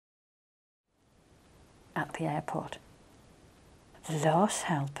at the airport. Loss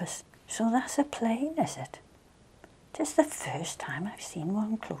help us, so that's a plane, is it? 'Tis the first time I've seen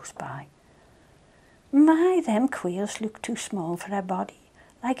one close by. My, them queers look too small for her body,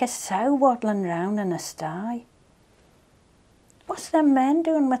 like a sow waddling round in a sty. What's them men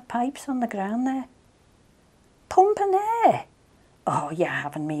doing with pipes on the ground there? Pumping air? Oh, you're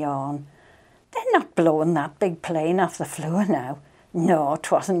having me on. They're not blowing that big plane off the floor now. No,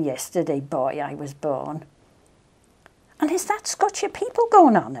 'twasn't yesterday, boy, I was born. And is that Scotch people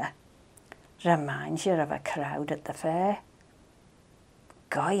going on her? Reminds you of a crowd at the fair.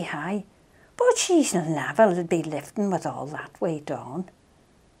 Goy high, but she's never'll be lifting with all that weight on.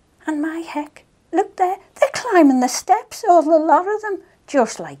 And my heck, look there, they're climbing the steps, all the lot of them,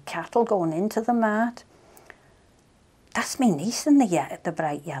 just like cattle going into the mart. That's me niece in the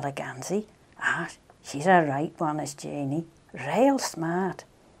bright yellow gansy. Ah, she's a right one, is Janie, real smart.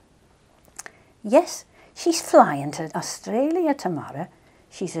 Yes, she's flying to Australia tomorrow.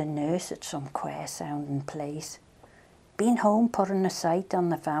 She's a nurse at some queer-sounding place. Been home putting a sight on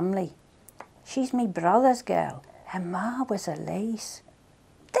the family. She's me brother's girl. Her ma was a lace.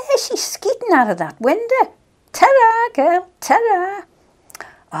 There she's skeeting out of that window. Ta-ra, girl, ta-ra.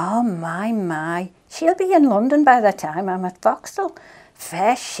 Oh, my. She'll be in London by the time I'm at Vauxhall.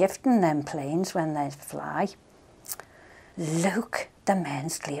 Fair shifting them planes when they fly. Look, the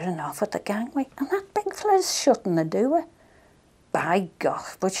men's clearing off at the gangway and that big fella's shutting the door. By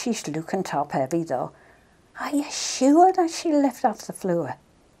gosh, but she's looking top heavy though. Are you sure that she'll lift off the floor?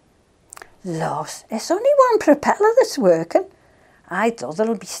 Loss, it's only one propeller that's working. I thought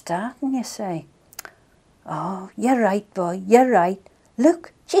it'll be starting, you say. Oh, you're right, boy, you're right.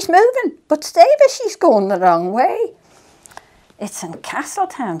 Look, she's moving, but stave her, she's going the wrong way. It's in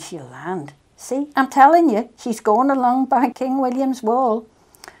Castletown she'll land. See, I'm telling you, she's going along by King William's Wall.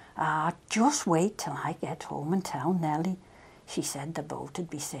 Ah, just wait till I get home and tell Nellie. She said the boat would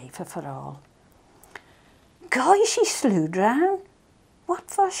be safer for all. Goy, she slewed round.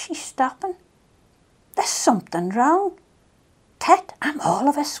 What for she stopping? There's something wrong. Tet, I'm all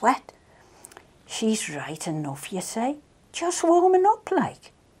of a sweat. She's right enough, you say. Just warming up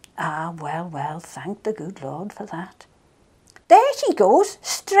like. Ah, well, thank the good Lord for that. There she goes,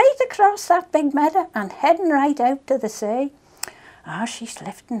 straight across that big meadow and heading right out to the sea. Ah, she's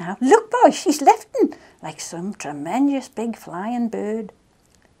lifting now. Look, boy, she's lifting like some tremendous big flying bird.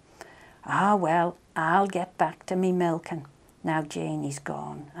 Ah, well, I'll get back to me milking. Now Janie's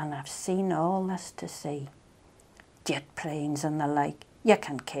gone and I've seen all there's to see. Jet planes and the like, you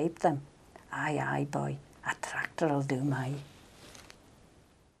can keep them. Aye, boy, a tractor'll do my.